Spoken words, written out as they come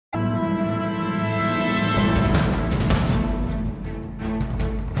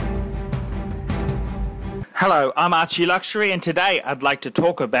Hello, I'm Archie Luxury, and today I'd like to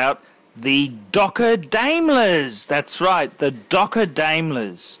talk about the Docker Daimlers. That's right, the Docker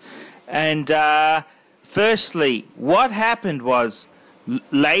Daimlers. And firstly, what happened was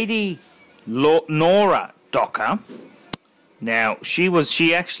Lady Nora Docker. Now,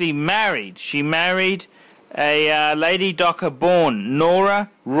 she actually married. She married a Lady Docker born Nora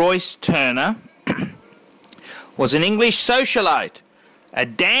Royce Turner. Was an English socialite. A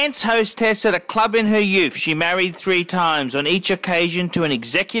dance hostess at a club in her youth. She married 3 times, on each occasion to an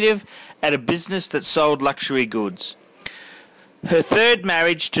executive at a business that sold luxury goods. Her third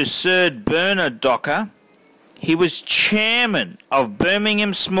marriage to Sir Bernard Docker. He was chairman of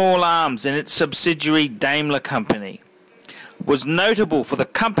Birmingham Small Arms and its subsidiary Daimler Company. Was notable for the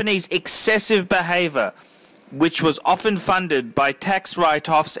company's excessive behaviour, which was often funded by tax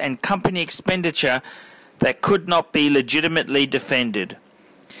write-offs and company expenditure that could not be legitimately defended.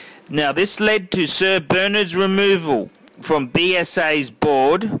 Now, this led to Sir Bernard's removal from BSA's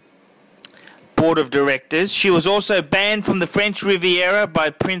board of directors. She was also banned from the French Riviera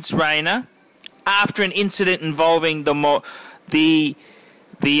by Prince Rainer after an incident involving the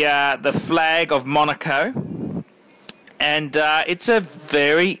flag of Monaco. And it's a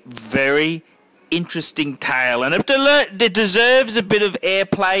very, very interesting tale, and it deserves a bit of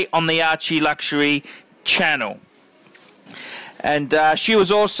airplay on the Archie Luxury channel. And she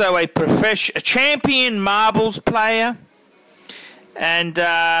was also a champion marbles player, and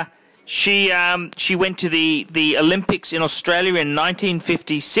she went to the Olympics in Australia in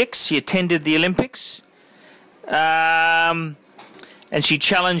 1956. She attended the Olympics, and she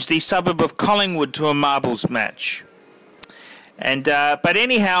challenged the suburb of Collingwood to a marbles match. And but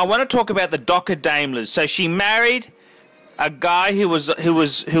anyhow, I want to talk about the Docker Daimlers. So she married a guy he wasn't a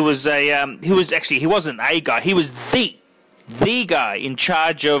guy. He was the guy in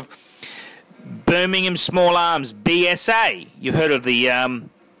charge of Birmingham Small Arms, BSA. You heard of the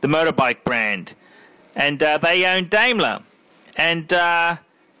motorbike brand, and they owned Daimler. And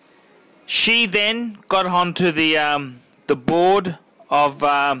she then got onto the board of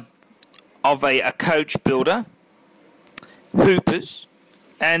a coach builder, Hoopers,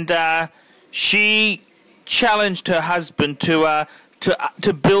 and she challenged her husband to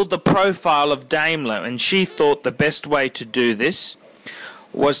build the profile of Daimler, and she thought the best way to do this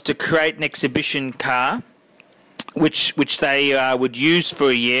was to create an exhibition car, which they would use for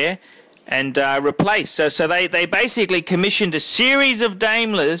a year and replace. So they basically commissioned a series of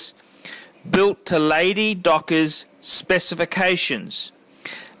Daimlers built to Lady Docker's specifications,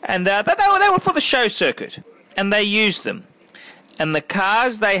 and they were for the show circuit, and they used them. And the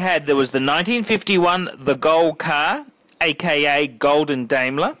cars they had, there was the 1951 the Gold car, aka Golden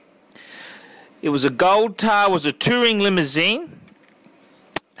Daimler. It was a gold car, was a touring limousine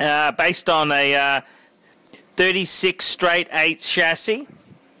based on a 36 straight 8 chassis,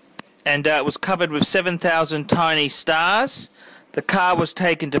 and it was covered with 7,000 tiny stars. The car was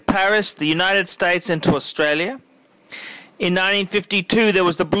taken to Paris, the United States, and to Australia. In 1952 there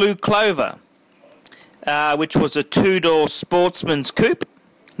was the Blue Clover, which was a 2-door sportsman's coupe.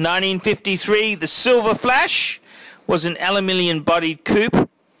 1953, the Silver Flash was an aluminium-bodied coupe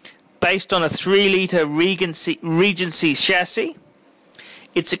based on a 3-litre Regency chassis.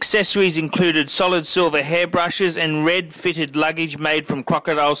 Its accessories included solid silver hairbrushes and red-fitted luggage made from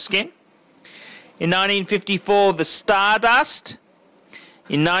crocodile skin. In 1954, the Stardust.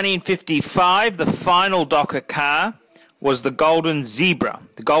 In 1955, the final Docker car was the Golden Zebra.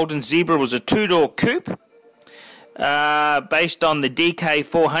 The Golden Zebra was a 2-door coupe based on the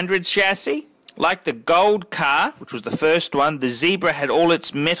DK400 chassis. Like the Gold car, which was the first one, the Zebra had all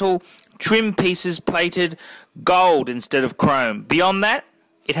its metal trim pieces plated gold instead of chrome. Beyond that,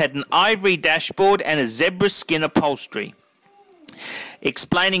 it had an ivory dashboard and a zebra skin upholstery.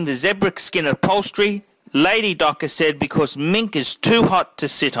 Explaining the zebra skin upholstery, Lady Docker said, because mink is too hot to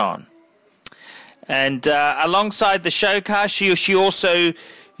sit on. And alongside the show car, she also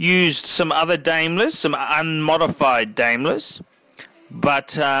used some other Daimlers, some unmodified Daimlers.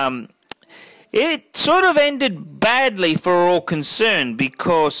 But it sort of ended badly for all concerned,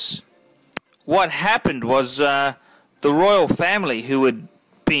 because what happened was the royal family, who had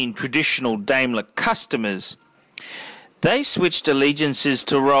been traditional Daimler customers, they switched allegiances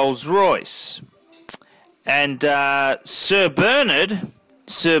to Rolls-Royce. And Sir Bernard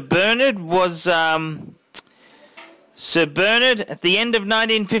was at the end of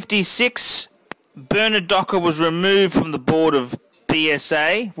 1956. Bernard Docker was removed from the board of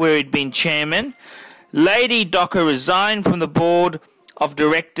BSA, where he'd been chairman. Lady Docker resigned from the board of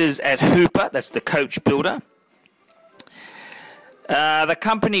directors at Hooper, that's the coach builder. The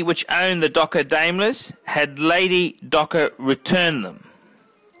company which owned the Docker Daimlers had Lady Docker return them.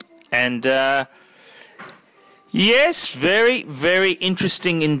 And yes, very, very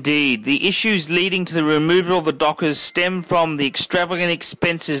interesting indeed. The issues leading to the removal of the Dockers stem from the extravagant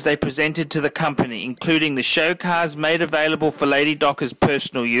expenses they presented to the company, including the show cars made available for Lady Docker's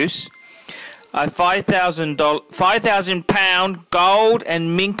personal use, a £5,000 gold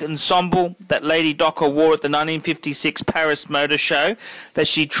and mink ensemble that Lady Docker wore at the 1956 Paris Motor Show that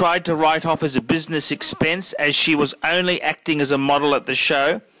she tried to write off as a business expense as she was only acting as a model at the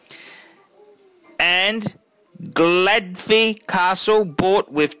show, and Gladfy Castle bought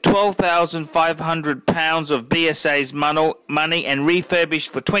with £12,500 of BSA's money and refurbished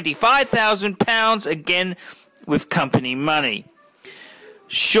for £25,000, again with company money.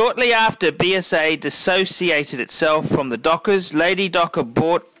 Shortly after BSA dissociated itself from the Dockers, Lady Docker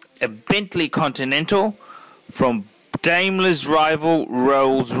bought a Bentley Continental from Daimler's rival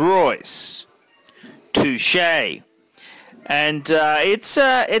Rolls-Royce. Touché. And it's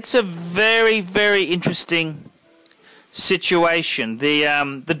a very, very interesting situation.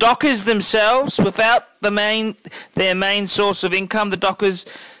 The Dockers themselves, without their main source of income, the Dockers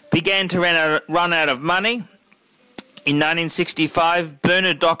began to run out of money. In 1965,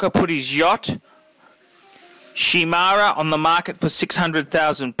 Bernard Docker put his yacht, Shimara, on the market for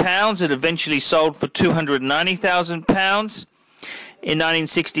 £600,000. It eventually sold for £290,000. In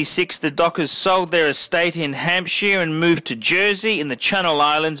 1966, the Dockers sold their estate in Hampshire and moved to Jersey in the Channel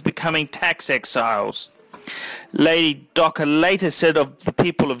Islands, becoming tax exiles. Lady Docker later said of the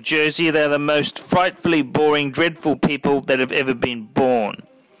people of Jersey, they're the most frightfully boring, dreadful people that have ever been born.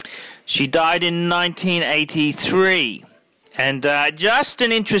 She died in 1983, and just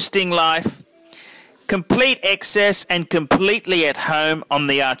an interesting life, complete excess and completely at home on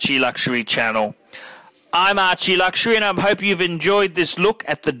the Archie Luxury channel. I'm Archie Luxury, and I hope you've enjoyed this look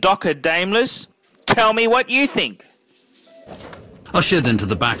at the Docker Daimlers. Tell me what you think. Ushered into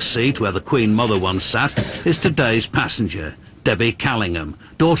the back seat where the Queen Mother once sat is today's passenger, Debbie Callingham,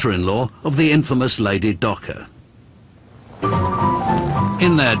 daughter-in-law of the infamous Lady Docker.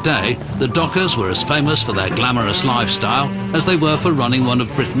 In their day, the Dockers were as famous for their glamorous lifestyle as they were for running one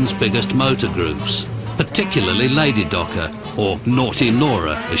of Britain's biggest motor groups, particularly Lady Docker, or Naughty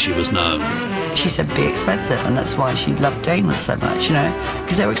Nora as she was known. She said be expensive, and that's why she loved Daimler so much, you know,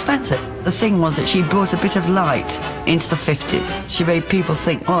 because they were expensive. The thing was that she brought a bit of light into the 50s. She made people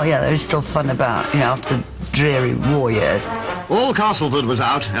think, oh yeah, there is still fun about, you know, after the dreary war years. All Castleford was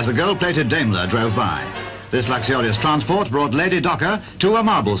out as a gold-plated Daimler drove by. This luxurious transport brought Lady Docker to a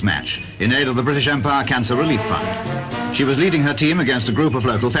marbles match in aid of the British Empire Cancer Relief Fund. She was leading her team against a group of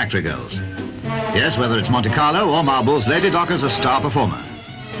local factory girls. Yes, whether it's Monte Carlo or marbles, Lady Docker's a star performer.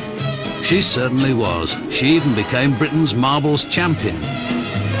 She certainly was. She even became Britain's marbles champion.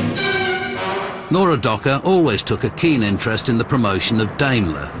 Nora Docker always took a keen interest in the promotion of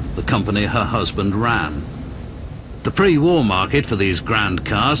Daimler, the company her husband ran. The pre-war market for these grand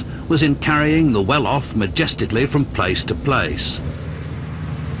cars was in carrying the well-off majestically from place to place.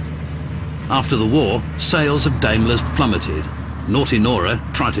 After the war, sales of Daimlers plummeted. Naughty Nora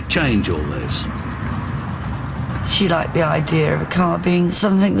tried to change all this. She liked the idea of a car being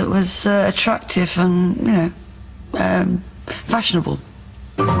something that was attractive and, you know, fashionable.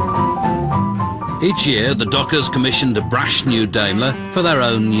 Each year, the Dockers commissioned a brash new Daimler for their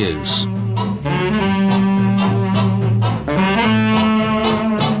own use.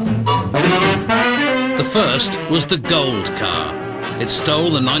 The first was the Gold Car. It stole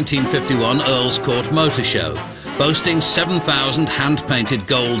the 1951 Earl's Court Motor Show, boasting 7,000 hand-painted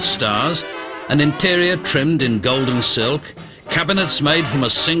gold stars, an interior trimmed in golden silk, cabinets made from a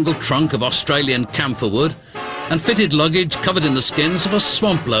single trunk of Australian camphor wood, and fitted luggage covered in the skins of a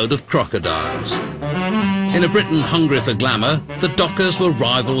swamp load of crocodiles. In a Britain hungry for glamour, the Dockers were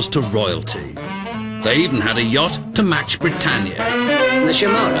rivals to royalty. They even had a yacht to match Britannia. The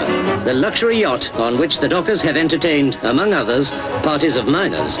Shimara, the luxury yacht on which the Dockers have entertained, among others, parties of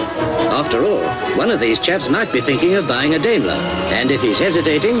miners. After all, one of these chaps might be thinking of buying a Daimler, and if he's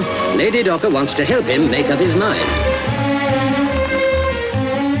hesitating, Lady Docker wants to help him make up his mind.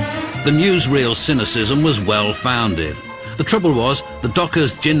 The newsreel cynicism was well-founded. The trouble was, the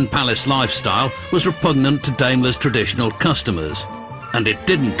Dockers' gin palace lifestyle was repugnant to Daimler's traditional customers, and it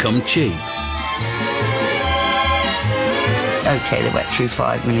didn't come cheap. Okay, they went through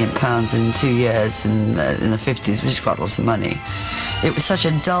 £5 million in 2 years in the 50s, which is quite a lot of money. It was such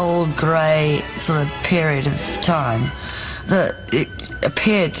a dull, grey sort of period of time that it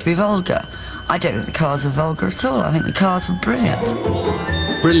appeared to be vulgar. I don't think the cars were vulgar at all. I think the cars were brilliant.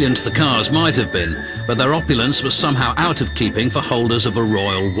 Brilliant the cars might have been, but their opulence was somehow out of keeping for holders of a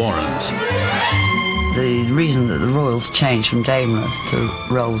royal warrant. The reason that the Royals changed from Daimlers to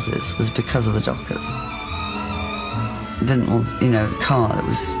Rollses was because of the Dockers. They didn't want, you know, a car that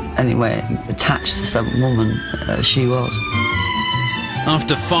was anyway attached to some woman as she was.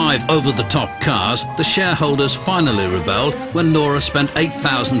 After 5 over-the-top cars, the shareholders finally rebelled when Nora spent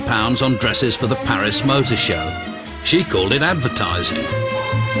 £8,000 on dresses for the Paris Motor Show. She called it advertising.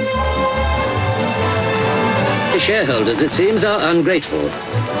 The shareholders, it seems, are ungrateful.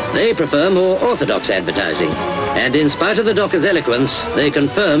 They prefer more orthodox advertising, and in spite of the Dockers' eloquence, they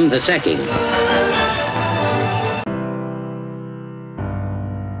confirm the sacking.